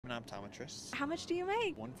I'm an optometrist. How much do you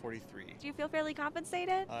make? 143. Do you feel fairly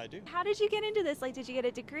compensated? I do. How did you get into this? Like, did you get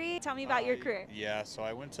a degree? Tell me about your career. Yeah, so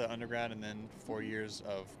I went to undergrad and then 4 years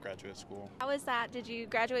of graduate school. How was that? Did you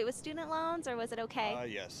graduate with student loans or was it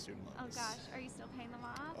okay? Yes, student Oh loans. gosh, are you still paying them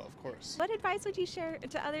off? Of course. What advice would you share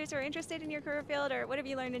to others who are interested in your career field, or what have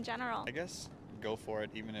you learned in general? I guess go for it,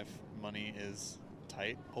 even if money is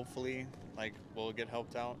tight. Hopefully, we'll get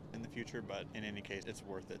helped out in the future, but in any case, it's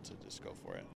worth it to just go for it.